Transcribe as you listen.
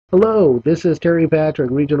Hello, this is Terry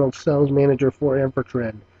Patrick, Regional Sales Manager for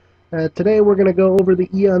Infortrend. Today we're going to go over the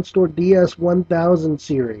EonStor DS1000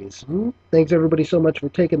 series. Thanks everybody so much for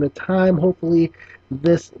taking the time. Hopefully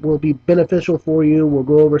this will be beneficial for you. We'll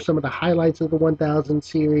go over some of the highlights of the 1000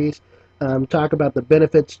 series, talk about the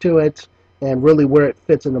benefits to it, and really where it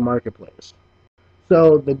fits in the marketplace.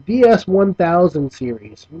 So the DS1000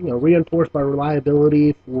 series, reinforced by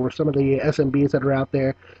reliability for some of the SMBs that are out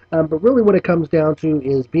there. But really what it comes down to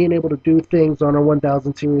is being able to do things on our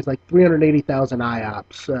 1000 series like 380,000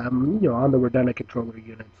 IOPS, on the redundant controller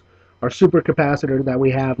units. Our super capacitor that we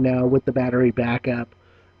have now with the battery backup.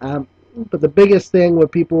 Um, but the biggest thing,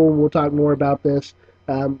 what people will talk more about this,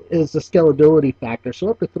 is the scalability factor.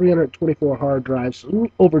 So up to 324 hard drives,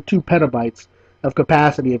 over 2 petabytes of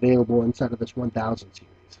capacity available inside of this 1000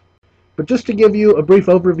 series. But just to give you a brief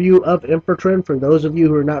overview of Infortrend, for those of you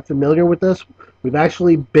who are not familiar with this, we've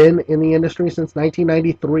actually been in the industry since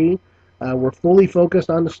 1993. We're fully focused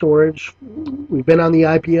on the storage. We've been on the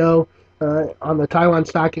IPO on the Taiwan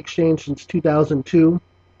Stock Exchange since 2002.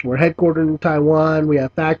 We're headquartered in Taiwan. We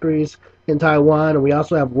have factories in Taiwan, and we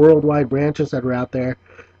also have worldwide branches that are out there.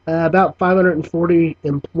 About 540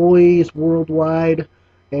 employees worldwide,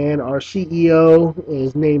 and our CEO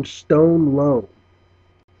is named Stone Lowe.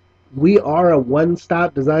 We are a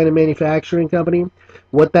one-stop design and manufacturing company.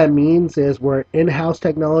 What that means is we're in-house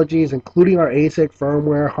technologies, including our ASIC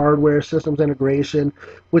firmware, hardware, systems integration,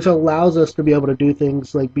 which allows us to be able to do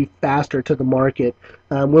things like be faster to the market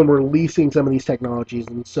when we're releasing some of these technologies.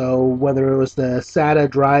 And so whether it was the SATA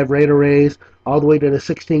drive RAID arrays all the way to the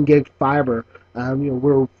 16 gig fiber,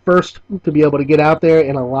 we're first to be able to get out there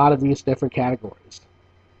in a lot of these different categories.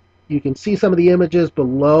 You can see some of the images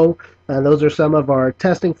below. Those are some of our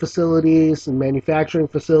testing facilities and manufacturing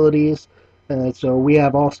facilities. So we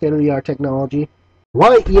have all state-of-the-art technology.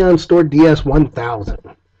 Why EonStor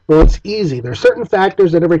DS1000? Well, it's easy. There's certain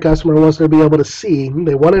factors that every customer wants to be able to see.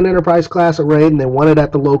 They want an enterprise class array and they want it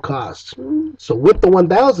at the low cost. So with the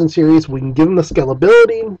 1000 series, we can give them the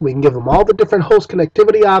scalability, we can give them all the different host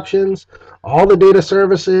connectivity options, all the data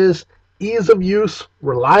services, ease of use,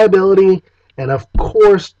 reliability, and of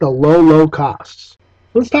course the low costs.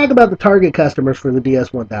 Let's talk about the target customers for the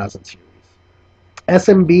DS1000 series.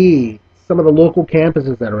 SMB, some of the local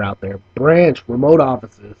campuses that are out there, branch, remote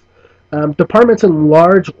offices, departments in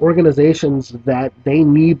large organizations that they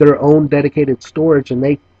need their own dedicated storage and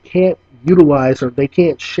they can't utilize or they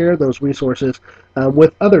can't share those resources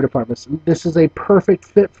with other departments. This is a perfect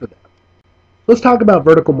fit for them. Let's talk about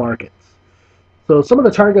vertical markets. So some of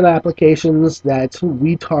the target applications that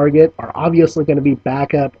we target are obviously going to be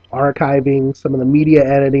backup, archiving, some of the media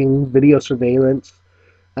editing, video surveillance.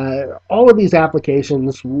 All of these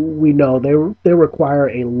applications, we know they require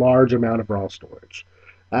a large amount of raw storage.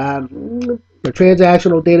 The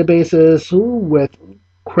transactional databases with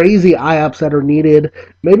crazy IOPS that are needed,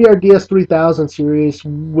 maybe our DS3000 series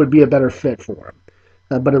would be a better fit for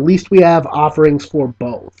them. But at least we have offerings for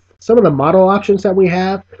both. Some of the model options that we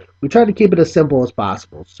have, we try to keep it as simple as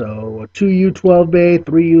possible. So a 2U 12 bay,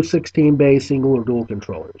 3U 16 bay, single or dual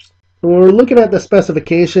controllers. When we're looking at the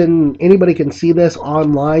specification, anybody can see this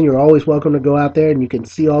online. You're always welcome to go out there and you can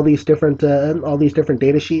see all these different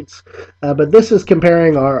data sheets. But this is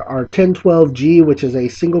comparing our 1012G, which is a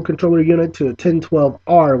single controller unit, to a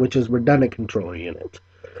 1012R, which is redundant controller unit.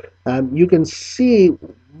 You can see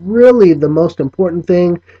really the most important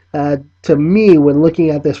thing to me when looking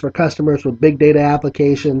at this for customers with big data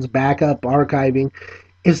applications, backup, archiving,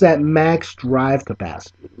 is that max drive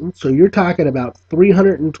capacity. So you're talking about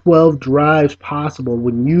 312 drives possible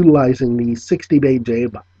when utilizing these 60 bay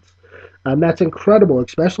JBODs. That's incredible,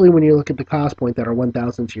 especially when you look at the cost point that our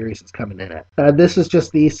 1000 series is coming in at. This is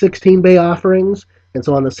just the 16 bay offerings. And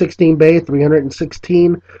so on the 16 bay,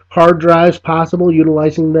 316 hard drives possible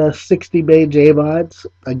utilizing the 60 bay JBODs.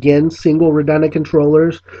 Again, single redundant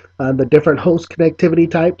controllers, the different host connectivity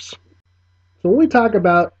types. So when we talk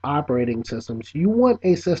about operating systems, you want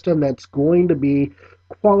a system that's going to be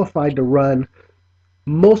qualified to run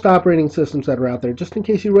most operating systems that are out there, just in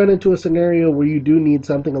case you run into a scenario where you do need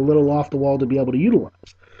something a little off the wall to be able to utilize.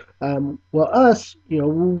 Well, us,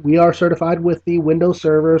 we are certified with the Windows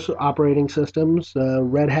Server operating systems,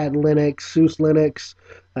 Red Hat Linux, SUSE Linux,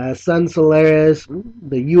 Sun Solaris,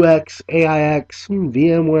 the UX, AIX,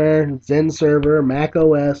 VMware, Zen Server, Mac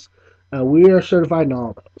OS. We are certified in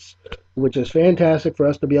all of those, which is fantastic for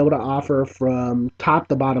us to be able to offer from top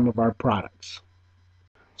to bottom of our products.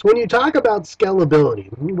 So when you talk about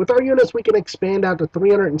scalability, with our units we can expand out to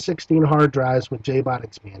 316 hard drives with JBOD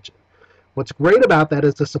expansion. What's great about that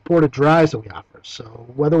is the supported drives that we offer. So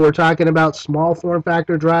whether we're talking about small form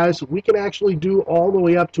factor drives, we can actually do all the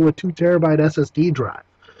way up to a 2 terabyte SSD drive.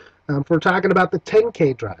 If we're talking about the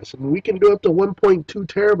 10K drives, I mean, we can do up to 1.2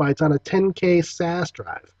 terabytes on a 10K SAS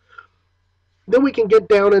drive. Then we can get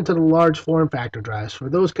down into the large form factor drives. For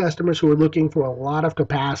those customers who are looking for a lot of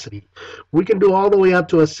capacity, we can do all the way up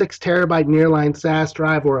to a 6 terabyte nearline SAS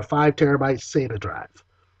drive or a 5 terabyte SATA drive.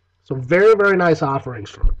 So very, very nice offerings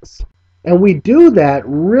from us. And we do that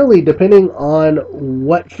really depending on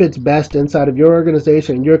what fits best inside of your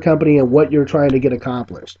organization, your company, and what you're trying to get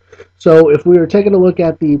accomplished. So if we were taking a look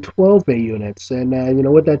at the 12 bay units, and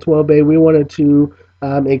with that 12 bay, we wanted to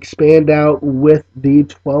expand out with the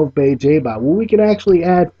 12 bay JBOD. Well, we can actually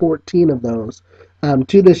add 14 of those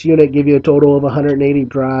to this unit, give you a total of 180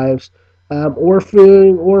 drives. Or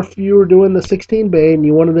if you were doing the 16 bay and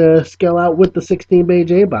you wanted to scale out with the 16 bay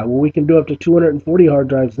JBOD, well, we can do up to 240 hard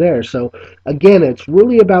drives there. So again, it's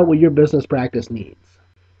really about what your business practice needs.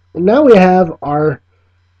 And now we have our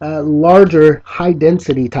larger high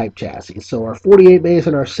density type chassis. So our 48 bays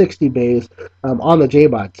and our 60 bays on the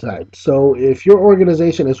JBOD side. So if your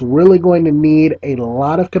organization is really going to need a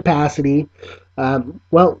lot of capacity,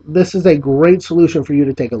 well, this is a great solution for you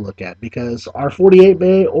to take a look at, because our 48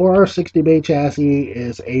 bay or our 60 bay chassis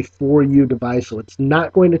is a 4U device, so it's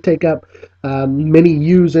not going to take up many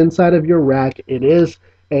U's inside of your rack. It is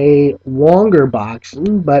a longer box,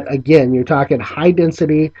 but again, you're talking high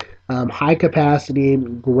density, high capacity,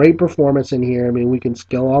 great performance in here. I mean, we can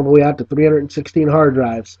scale all the way out to 316 hard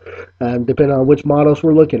drives, depending on which models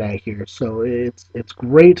we're looking at here. So it's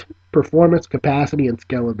great performance, capacity, and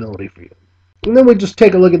scalability for you. And then we just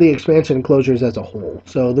take a look at the expansion enclosures as a whole.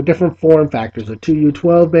 So the different form factors: a 2U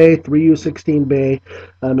 12 bay, 3U 16 bay,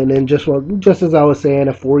 and then just as I was saying,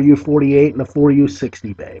 a 4U 48 and a 4U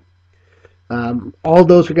 60 bay. All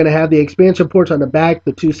those are going to have the expansion ports on the back,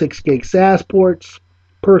 the two 6 gig SAS ports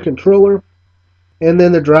per controller, and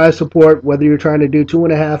then the drive support. Whether you're trying to do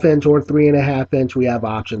 2.5 inch or 3.5 inch, we have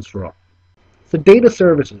options for all. So data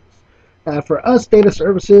services. For us, data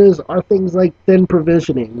services are things like thin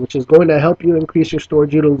provisioning, which is going to help you increase your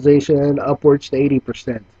storage utilization upwards to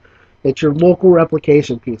 80%. It's your local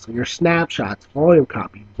replication piece, your snapshots, volume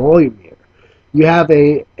copy, volume meter. You have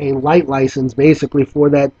a light license basically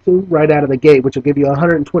for that right out of the gate, which will give you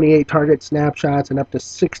 128 target snapshots and up to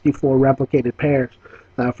 64 replicated pairs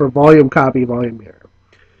for volume copy, volume mirror.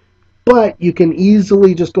 But you can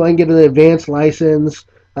easily just go ahead and get an advanced license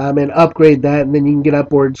and upgrade that, and then you can get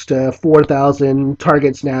upwards to 4,000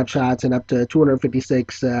 target snapshots and up to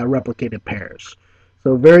 256 replicated pairs.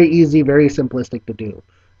 So very easy, very simplistic to do.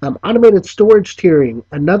 Automated storage tiering,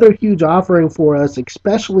 another huge offering for us,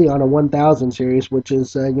 especially on a 1000 series, which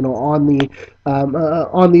is on the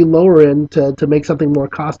lower end to make something more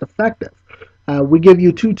cost effective. We give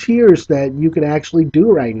you two tiers that you can actually do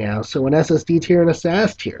right now. So an SSD tier and a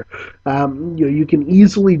SAS tier. You can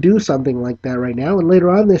easily do something like that right now. And later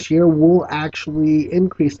on this year, we'll actually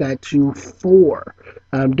increase that to 4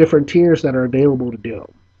 different tiers that are available to do.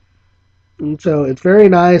 And so it's very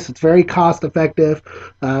nice, it's very cost effective,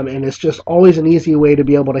 and it's just always an easy way to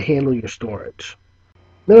be able to handle your storage.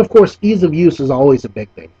 Then, of course, ease of use is always a big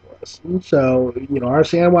thing for us. And so, our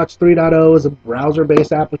SandWatch 3.0 is a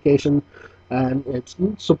browser-based application, and it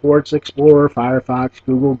supports Explorer, Firefox,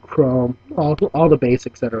 Google Chrome, all the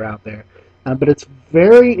basics that are out there. But it's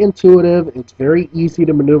very intuitive, it's very easy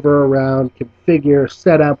to maneuver around, configure,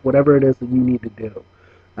 set up, whatever it is that you need to do.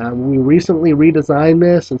 We recently redesigned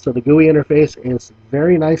this, and so the GUI interface is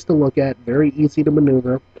very nice to look at, very easy to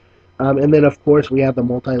maneuver. And then, of course, we have the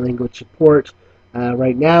multi-language support.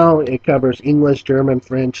 Right now, it covers English, German,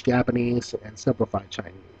 French, Japanese, and simplified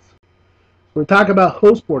Chinese. We talk about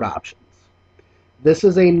host port options. This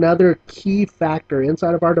is another key factor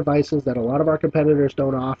inside of our devices that a lot of our competitors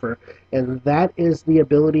don't offer, and that is the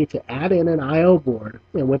ability to add in an I/O board.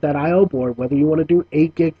 And with that I/O board, whether you want to do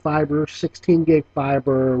 8 gig fiber, 16 gig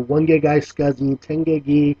fiber, 1 gig iSCSI, 10 gig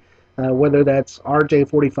E, whether that's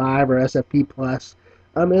RJ45 or SFP plus,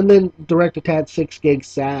 and then direct attach 6 gig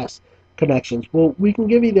SAS connections. Well, we can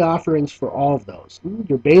give you the offerings for all of those.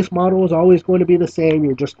 Your base model is always going to be the same.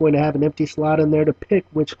 You're just going to have an empty slot in there to pick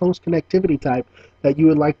which host connectivity type that you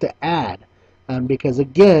would like to add. Because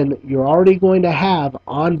again, you're already going to have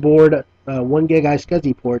onboard 1 gig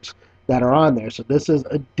iSCSI ports that are on there. So this is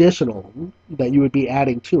additional that you would be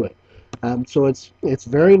adding to it. So it's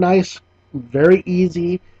very nice, very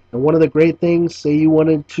easy. And one of the great things, say you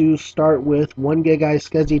wanted to start with 1 gig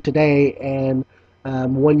iSCSI today, and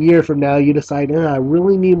 1 year from now you decide, I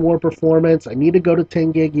really need more performance, I need to go to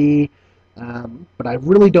 10 gig E, but I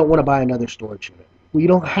really don't want to buy another storage unit. Well, you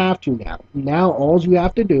don't have to now. Now all you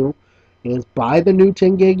have to do is buy the new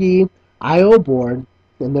 10 gig E I/O board,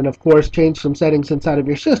 and then of course change some settings inside of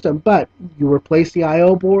your system. But you replace the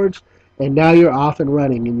I/O boards, and now you're off and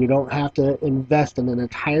running, and you don't have to invest in an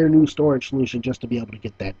entire new storage solution just to be able to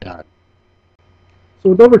get that done. So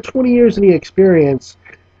with over 20 years of experience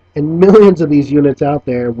and millions of these units out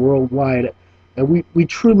there worldwide, and we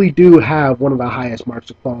truly do have one of the highest marks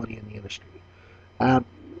of quality in the industry. Uh,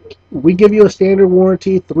 we give you a standard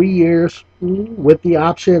warranty, 3 years, with the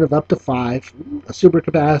option of up to 5, a super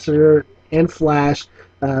capacitor and flash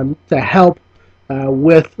to help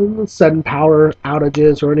with sudden power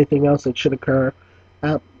outages or anything else that should occur.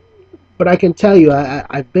 Uh, but I can tell you,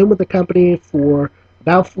 I've been with the company for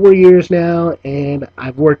about 4 years now, and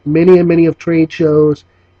I've worked many and many of trade shows,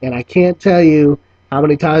 and I can't tell you how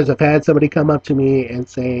many times I've had somebody come up to me and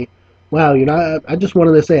say, "Wow, I just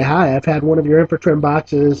wanted to say hi. I've had one of your Infortrend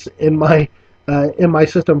boxes in my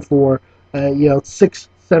system for 6,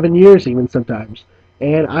 7 years even sometimes,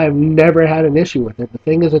 and I've never had an issue with it. The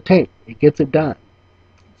thing is a tank; it gets it done.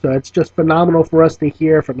 So it's just phenomenal for us to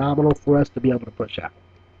hear, phenomenal for us to be able to push out."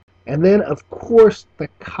 And then, of course, the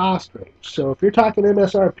cost range. So if you're talking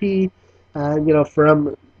MSRP,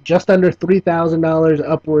 from just under $3,000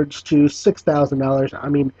 upwards to $6,000, I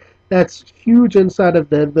mean, that's huge inside of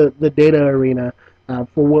the data arena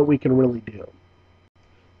for what we can really do.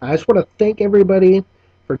 I just want to thank everybody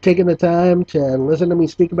for taking the time to listen to me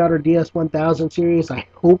speak about our DS1000 series. I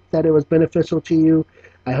hope that it was beneficial to you.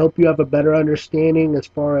 I hope you have a better understanding as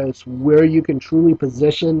far as where you can truly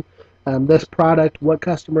position this product, what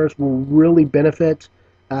customers will really benefit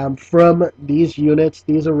from these units,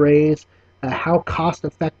 these arrays, how cost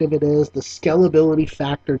effective it is, the scalability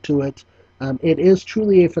factor to it. It is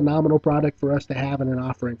truly a phenomenal product for us to have and an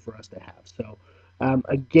offering for us to have. So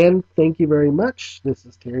again, thank you very much. This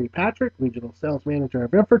is Terry Patrick, Regional Sales Manager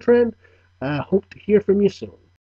of Infortrend. Hope to hear from you soon.